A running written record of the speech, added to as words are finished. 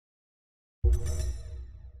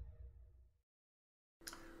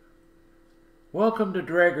Welcome to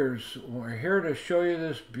Draeger's. We're here to show you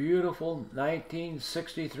this beautiful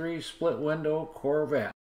 1963 split window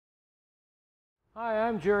Corvette. Hi,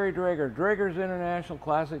 I'm Jerry Draeger, Draeger's International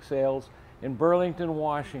Classic Sales in Burlington,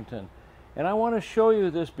 Washington. And I want to show you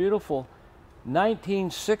this beautiful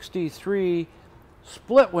 1963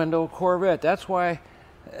 split window Corvette. That's why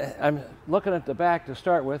I'm looking at the back to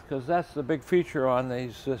start with, because that's the big feature on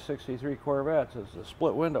these 63 Corvettes, is the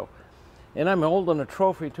split window. And I'm holding a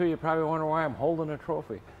trophy too. You probably wonder why I'm holding a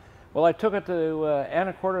trophy. Well, I took it to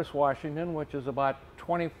Anacortes, Washington, which is about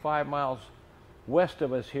 25 miles west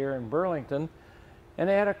of us here in Burlington. And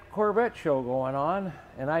they had a Corvette show going on.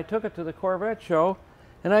 And I took it to the Corvette show,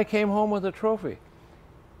 and I came home with a trophy.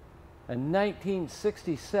 A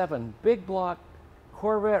 1967 big block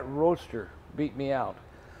Corvette Roadster beat me out.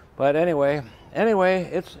 But anyway,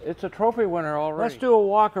 it's a trophy winner already. Let's do a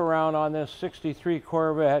walk around on this 63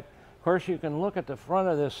 Corvette. Of course, you can look at the front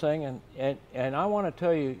of this thing, and I want to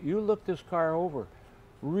tell you, you look this car over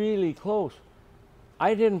really close.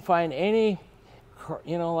 I didn't find any,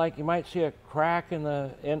 you know, like you might see a crack in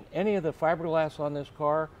any of the fiberglass on this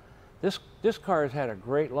car. This car has had a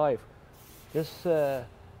great life. This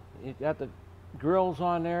you got the grills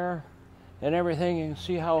on there and everything. You can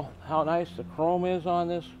see how nice the chrome is on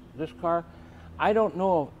this car. I don't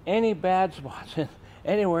know of any bad spots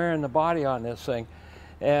anywhere in the body on this thing.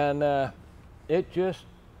 And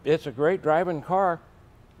it's a great driving car.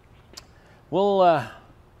 We'll,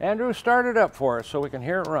 Andrew, start it up for us so we can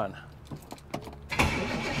hear it run.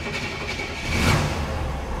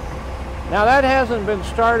 Now that hasn't been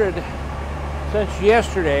started since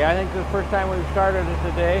yesterday. I think the first time we've started it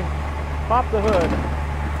today. Pop the hood.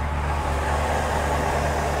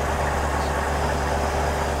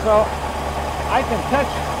 So I can touch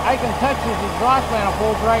these exhaust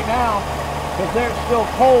manifolds right now, because they're still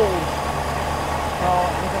cold. So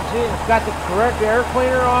you can see it's got the correct air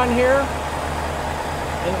cleaner on here,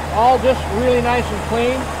 and all just really nice and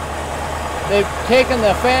clean. They've taken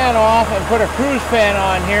the fan off and put a cruise fan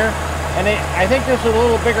on here, and I think this is a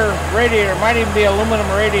little bigger radiator. Might even be aluminum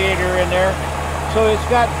radiator in there, so it's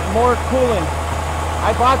got more cooling.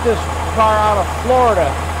 I bought this car out of Florida,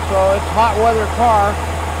 so it's a hot weather car.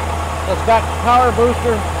 It's got power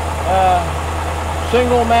booster,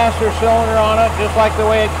 single master cylinder on it, just like the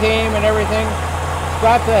way it came and everything. It's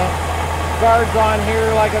got the guards on here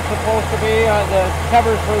like it's supposed to be, the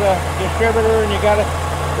covers for the distributor, and you got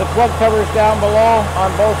the plug covers down below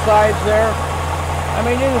on both sides there. I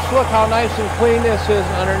mean, you just look how nice and clean this is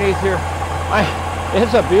underneath here.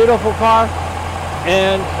 It's a beautiful car,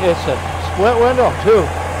 and it's a split window too.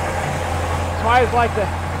 So I always like to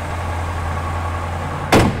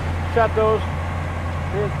shut those.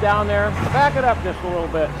 It's down there. Back it up just a little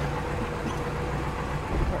bit.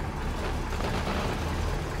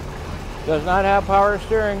 Does not have power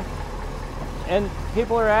steering. And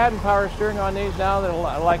people are adding power steering on these now that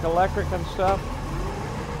are like electric and stuff.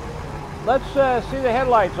 Let's see the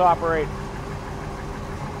headlights operate.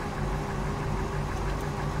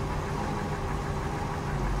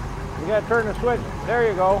 You gotta turn the switch. There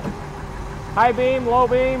you go. High beam, low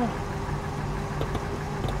beam.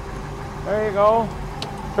 There you go.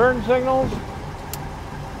 Turn signals. You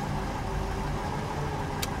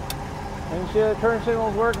can see the turn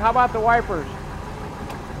signals work. How about the wipers?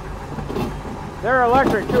 They're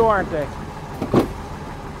electric too, aren't they?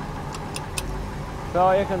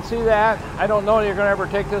 So you can see that. I don't know if you're going to ever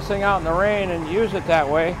take this thing out in the rain and use it that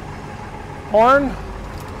way. Horn?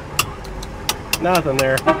 Nothing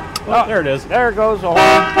there. Oh, there it is. There goes the horn.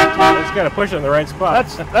 It's got to push it in the right spot.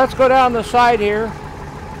 Let's go down the side here.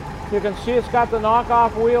 You can see it's got the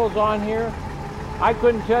knockoff wheels on here. I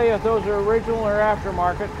couldn't tell you if those are original or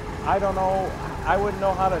aftermarket. I don't know. I wouldn't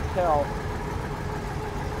know how to tell.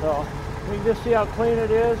 So you can just see how clean it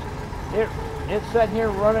is. It's sitting here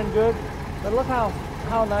running good. But look how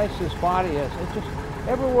nice this body is. It's just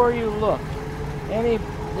everywhere you look,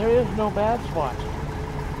 there is no bad spots.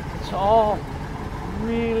 It's all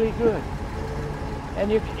really good. And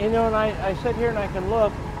you know, and I sit here and I can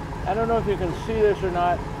look. I don't know if you can see this or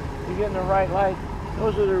not. You get in the right light.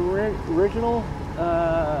 Those are the original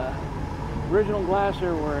glass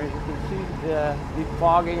there, where you can see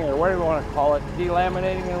defogging, or whatever you want to call it,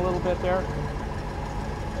 delaminating a little bit there.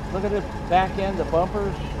 Look at the back end, the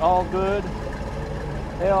bumpers, all good.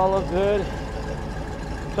 They all look good.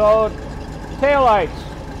 So, tail lights,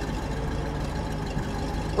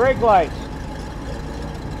 brake lights,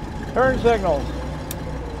 turn signals.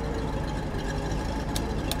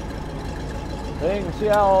 So you can see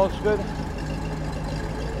how it all looks good.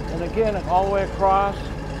 And again, all the way across.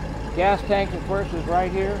 Gas tank, of course, is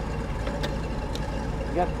right here.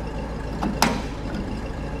 You got,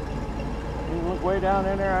 you look way down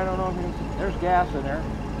in there. I don't know if you can see. There's gas in there.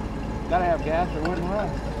 Gotta have gas or it wouldn't run.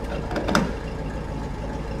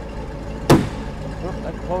 Oop,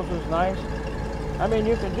 that closes nice. I mean,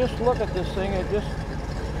 you can just look at this thing. It just,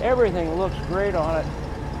 everything looks great on it.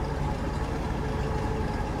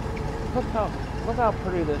 Look how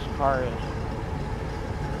pretty this car is.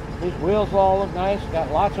 These wheels all look nice.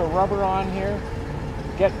 Got lots of rubber on here.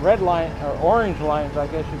 Get red line or orange lines, I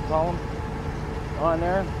guess you'd call them, on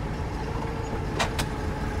there.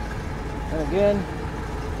 And again,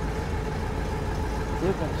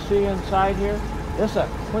 you can see inside here. This is a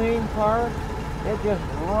clean car. It just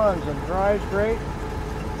runs and drives great.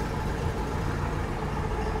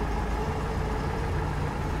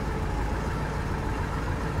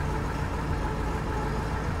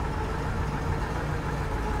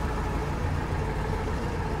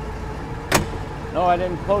 No, I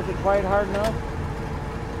didn't close it quite hard enough.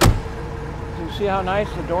 You can see how nice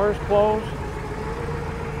the doors close.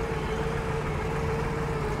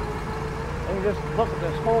 And you just look at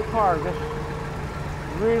this whole car. Just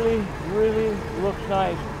really, really looks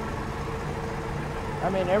nice. I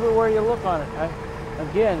mean, everywhere you look on it.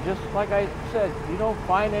 Again, just like I said, you don't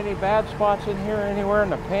find any bad spots in here anywhere in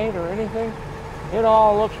the paint or anything. It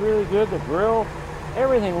all looks really good. The grille,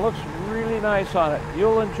 everything looks really nice on it.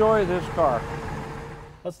 You'll enjoy this car.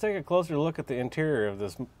 Let's take a closer look at the interior of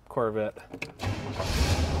this Corvette.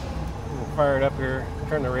 We'll fire it up here,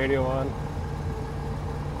 turn the radio on.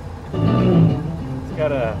 It's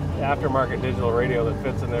got a aftermarket digital radio that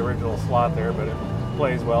fits in the original slot there, but it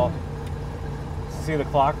plays well. See the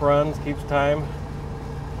clock runs, keeps time.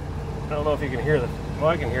 I don't know if you can hear well,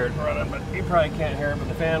 I can hear it running, but you probably can't hear it, but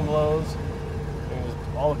the fan blows. And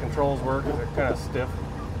all the controls work. They're kind of stiff,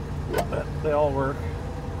 but they all work.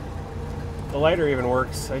 The lighter even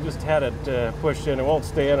works. I just had it pushed in. It won't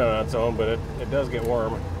stay in on its own, but it does get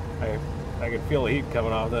warm. I can feel the heat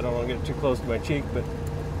coming off. I don't want to get too close to my cheek, but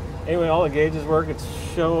anyway, all the gauges work. It's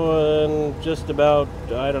showing just about,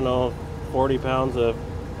 I don't know, 40 pounds of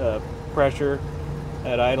pressure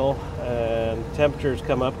at idle, and temperatures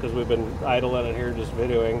come up because we've been idling it here just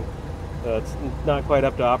videoing. It's not quite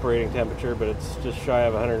up to operating temperature, but it's just shy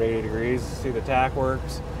of 180 degrees. See, the tach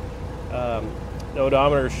works. The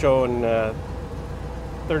odometer is showing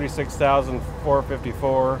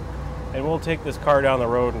 36,454, and we'll take this car down the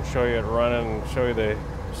road and show you it running and show you the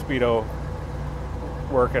speedo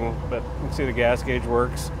working. But you can see the gas gauge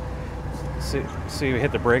works. See we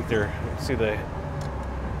hit the brake there. See the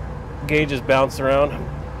gauges bounce around.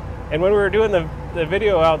 And when we were doing the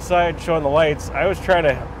video outside showing the lights, I was trying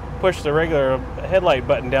to push the regular headlight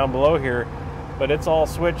button down below here, but it's all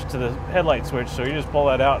switched to the headlight switch, so you just pull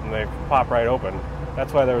that out and they pop right open.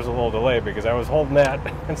 That's why there was a little delay, because I was holding that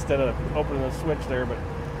instead of opening the switch there. But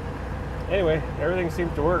anyway, everything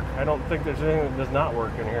seems to work. I don't think there's anything that does not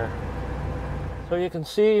work in here. So you can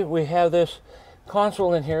see we have this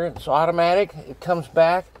console in here. It's automatic. It comes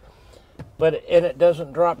back, and it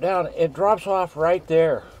doesn't drop down. It drops off right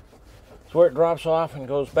there. It's where it drops off and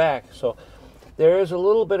goes back. So there is a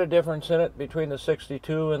little bit of difference in it between the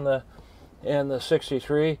 62 and the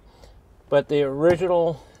 63, but the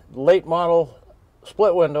original late model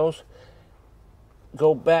split windows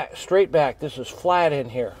go back, straight back. This is flat in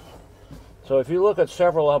here. So if you look at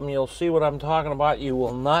several of them, you'll see what I'm talking about. You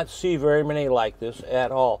will not see very many like this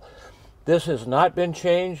at all. This has not been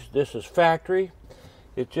changed. This is factory.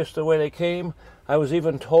 It's just the way they came. I was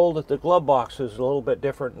even told that the glove box is a little bit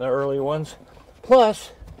different than the early ones.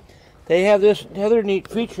 Plus, they have this other neat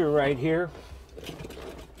feature right here.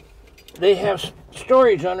 They have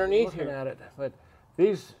storage underneath here. At it, but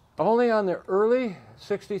these only on the early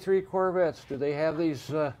 '63 Corvettes do they have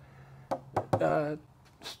these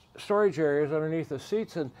storage areas underneath the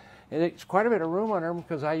seats, and it's quite a bit of room under them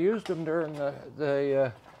because I used them during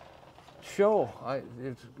the show.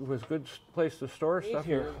 It was a good place to store stuff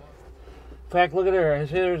here. In fact, look at there. I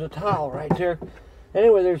see there's a towel right there.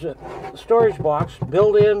 Anyway, there's a storage box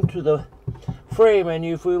built into the frame, and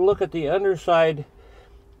if we look at the underside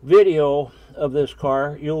video of this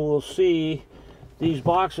car, you will see these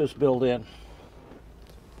boxes built in.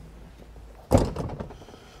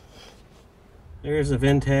 There's a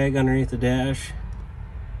VIN tag underneath the dash.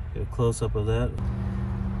 Get a close-up of that.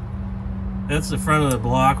 That's the front of the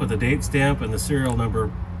block with the date stamp and the serial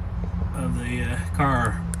number of the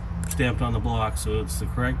car stamped on the block. So it's the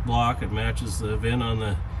correct block. It matches the VIN on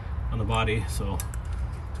the body, so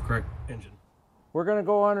it's the correct engine. We're going to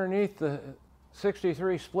go underneath the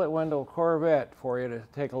 '63 split window Corvette for you to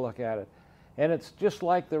take a look at it. And it's just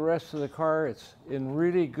like the rest of the car. It's in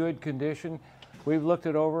really good condition. We've looked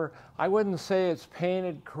it over. I wouldn't say it's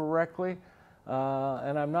painted correctly,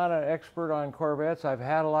 and I'm not an expert on Corvettes. I've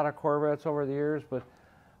had a lot of Corvettes over the years, but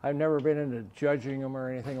I've never been into judging them or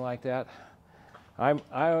anything like that. I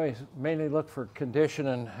always mainly look for condition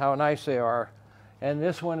and how nice they are. And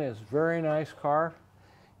this one is a very nice car.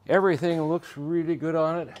 Everything looks really good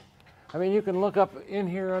on it. I mean, you can look up in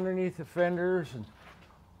here underneath the fenders and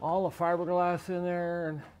all the fiberglass in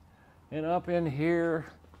there, and up in here.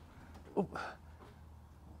 Oop,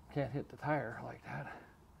 can't hit the tire like that.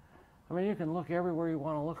 I mean, you can look everywhere you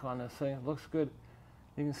want to look on this thing. It looks good.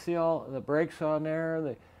 You can see all the brakes on there,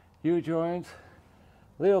 the U-joints.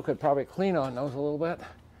 Leo could probably clean on those a little bit.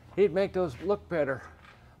 He'd make those look better,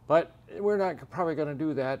 but we're not probably going to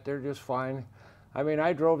do that. They're just fine. I mean,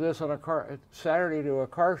 I drove this on a car Saturday to a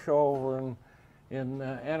car show over in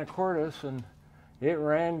Anacortes, and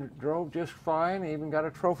it drove just fine. Even got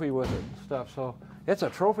a trophy with it and stuff. So it's a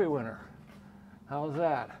trophy winner. How's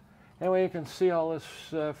that? Anyway, you can see all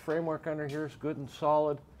this framework under here is good and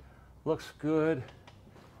solid. Looks good.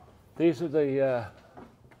 These are the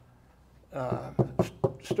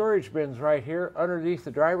storage bins right here underneath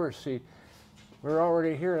the driver's seat. We're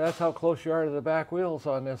already here. That's how close you are to the back wheels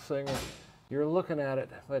on this thing. You're looking at it.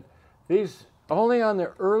 But these, only on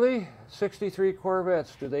the early 63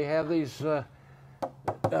 Corvettes do they have these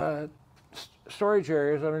storage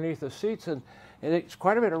areas underneath the seats, and it's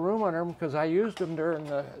quite a bit of room on them because I used them during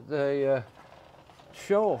the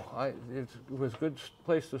show. It was a good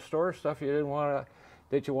place to store stuff you didn't want to,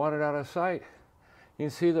 that you wanted out of sight. You can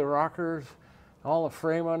see the rockers, all the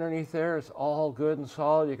frame underneath there is all good and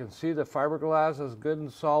solid. You can see the fiberglass is good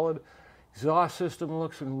and solid. Exhaust system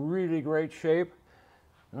looks in really great shape.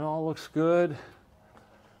 It all looks good.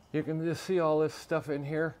 You can just see all this stuff in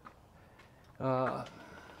here.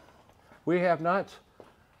 We have not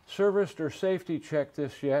serviced or safety checked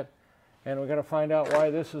this yet, and we're going to find out why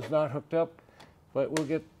this is not hooked up, but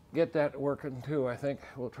we'll get that working too. I think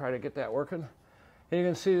we'll try to get that working. And you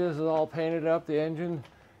can see this is all painted up, the engine.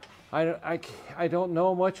 I don't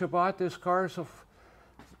know much about this car, so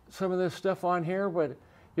some of this stuff on here, but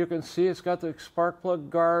you can see it's got the spark plug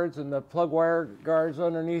guards and the plug wire guards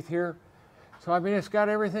underneath here. So I mean, it's got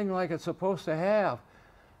everything like it's supposed to have.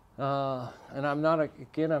 And I'm not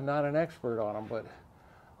an expert on them, but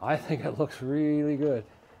I think it looks really good.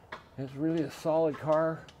 It's really a solid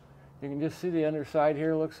car. You can just see the underside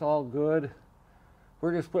here looks all good.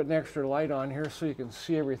 We're just putting extra light on here so you can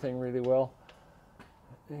see everything really well.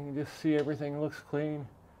 You can just see everything looks clean.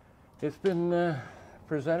 It's been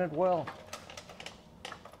presented well.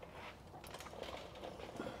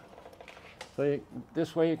 So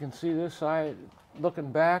this way you can see this side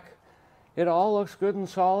looking back. It all looks good and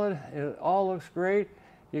solid. It all looks great.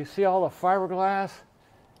 You see all the fiberglass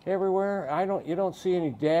everywhere. You don't see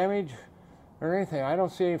any damage or anything. I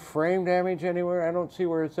don't see any frame damage anywhere. I don't see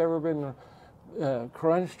where it's ever been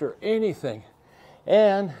crunched or anything.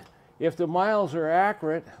 And if the miles are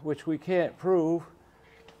accurate, which we can't prove,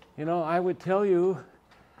 you know, I would tell you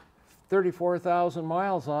 34,000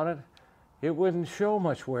 miles on it, it wouldn't show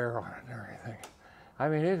much wear on it or anything. I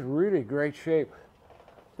mean, it's really great shape.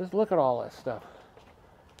 Just look at all that stuff.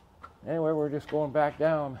 Anyway, we're just going back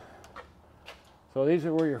down. So these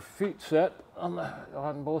are where your feet set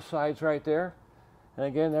on both sides right there. And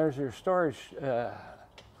again, there's your storage for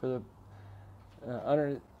the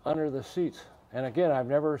under the seats. And again, I've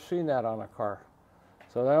never seen that on a car.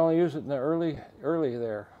 So they only use it in the early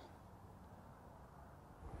there.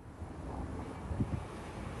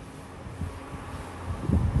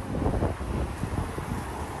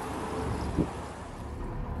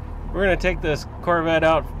 We're going to take this Corvette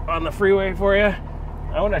out on the freeway for you.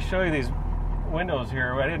 I want to show you these windows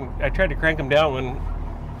here. I tried to crank them down when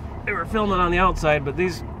they were filming on the outside, but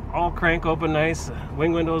these all crank open nice.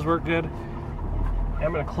 Wing windows work good.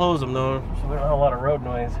 I'm going to close them though, so there's not a lot of road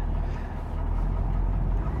noise.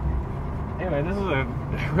 Anyway, this is a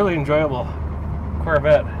really enjoyable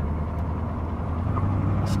Corvette.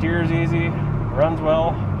 Steers easy, runs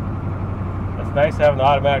well. It's nice having the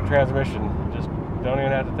automatic transmission. Just don't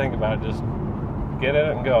even have to think about it. Just get in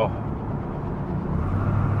it and go.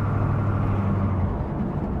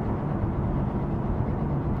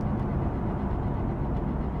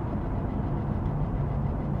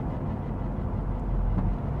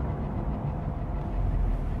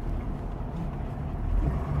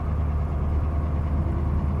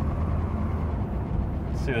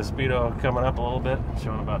 See the speedo coming up a little bit,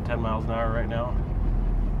 showing about 10 miles an hour right now.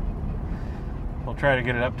 We'll try to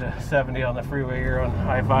get it up to 70 on the freeway here on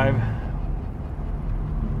I-5.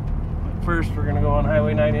 First, we're going to go on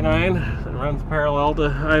Highway 99 that runs parallel to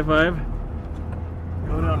I-5.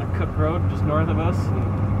 Go down to Coupe Road just north of us,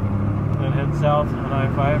 and then head south on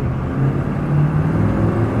I-5.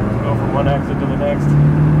 Go from one exit to the next.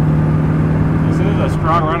 This is a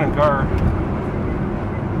strong running car.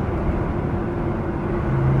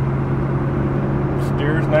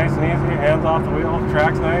 Steers nice and easy, hands off the wheel,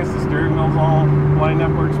 track's nice, the steering wheel's all lined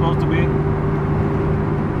up where it's supposed to be.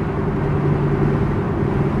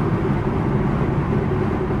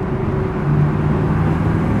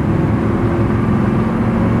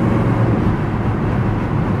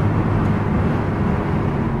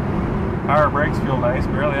 Power brakes feel nice,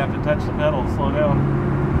 barely have to touch the pedal to slow down.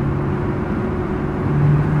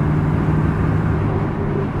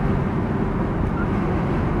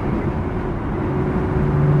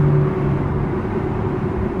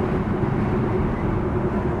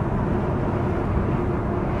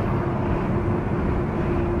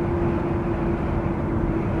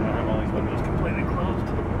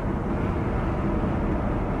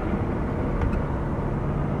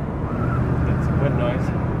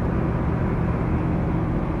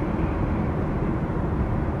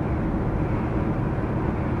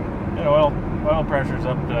 Oil pressure's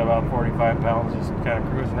up to about 45 pounds, just kind of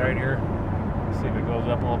cruising right here. See if it goes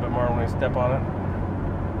up a little bit more when we step on it.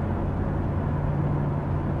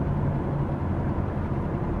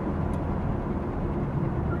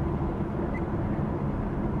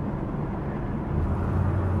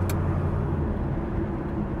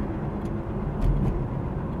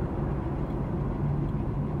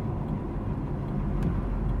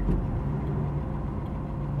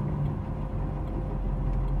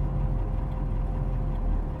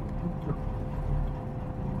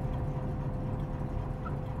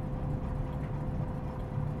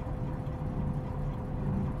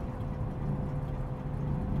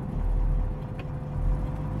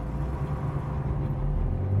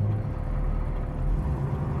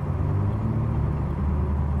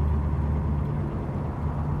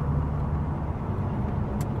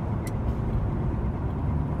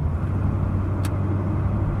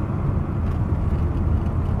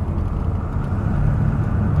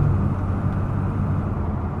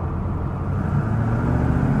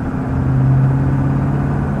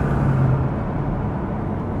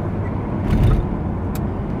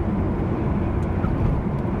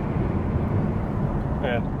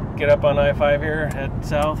 Get up on I-5 here, head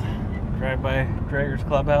south, drive by Drager's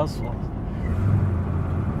Clubhouse. We'll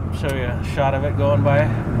show you a shot of it going by.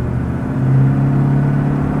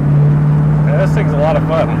 Yeah, this thing's a lot of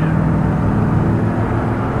fun.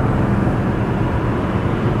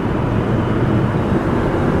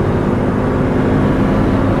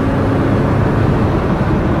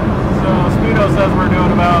 So Speedo says we're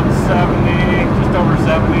doing about 70, just over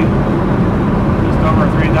 70, just over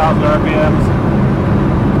 3,000 RPMs.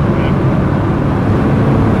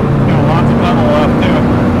 Level left too.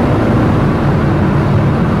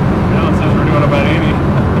 Now it says we're doing about 80.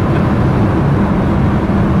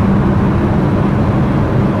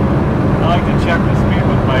 I like to check the speed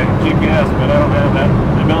with my GPS, but I don't have that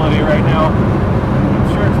ability right now. I'm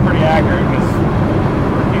sure it's pretty accurate because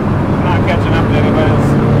we're not catching up to anybody else.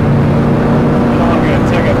 I don't want to get a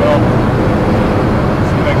ticket though.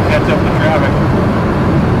 See if I can catch up to traffic.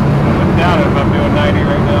 I wouldn't doubt it if I'm doing 90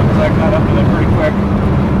 right now because I caught up to them pretty quick.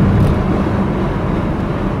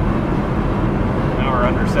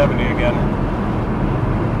 Under 70 again.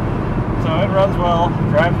 So it runs well,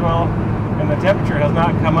 drives well, and the temperature has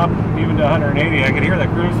not come up even to 180. I could hear the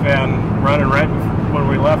cruise fan running right when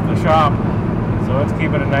we left the shop, so it's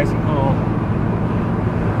keeping it nice and cool.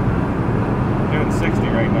 Doing 60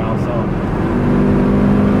 right now, so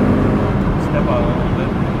step on a little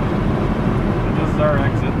bit. And this is our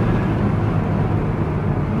exit.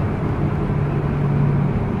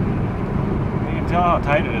 Tell how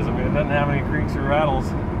tight it is. I mean, it doesn't have any creaks or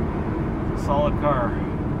rattles. It's a solid car.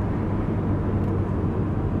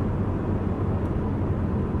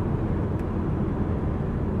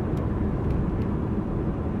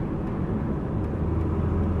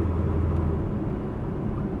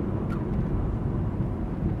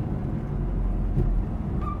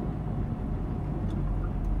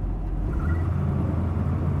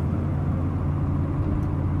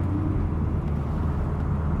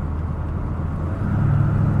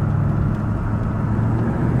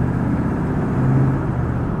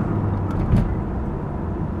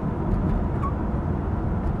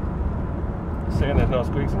 Saying there's no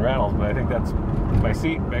squeaks and rattles, but I think that's my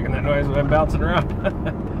seat making that noise when I'm bouncing around.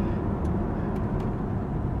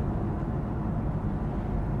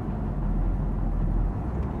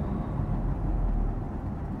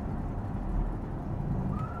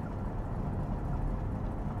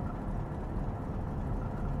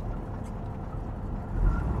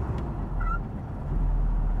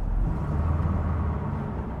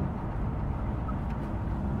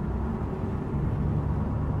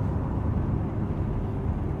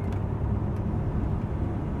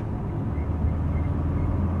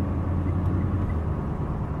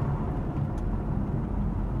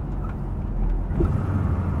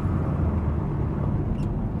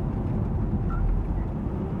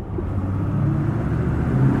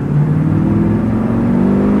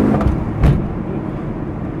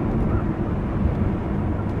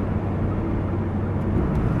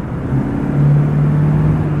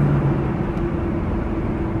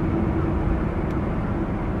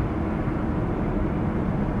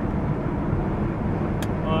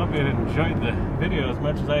 enjoyed the video as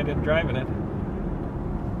much as I did driving it.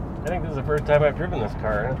 I think this is the first time I've driven this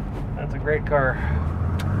car. That's a great car.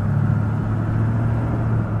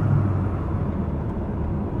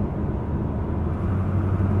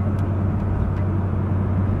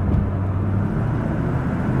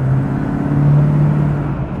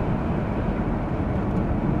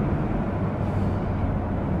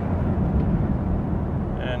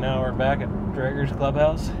 And now we're back at Drager's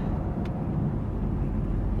Clubhouse.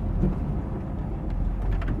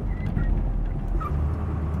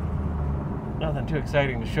 Nothing too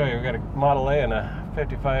exciting to show you. We've got a Model A and a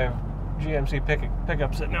 55 GMC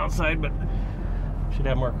pickup sitting outside, but should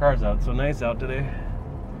have more cars out. So nice out today.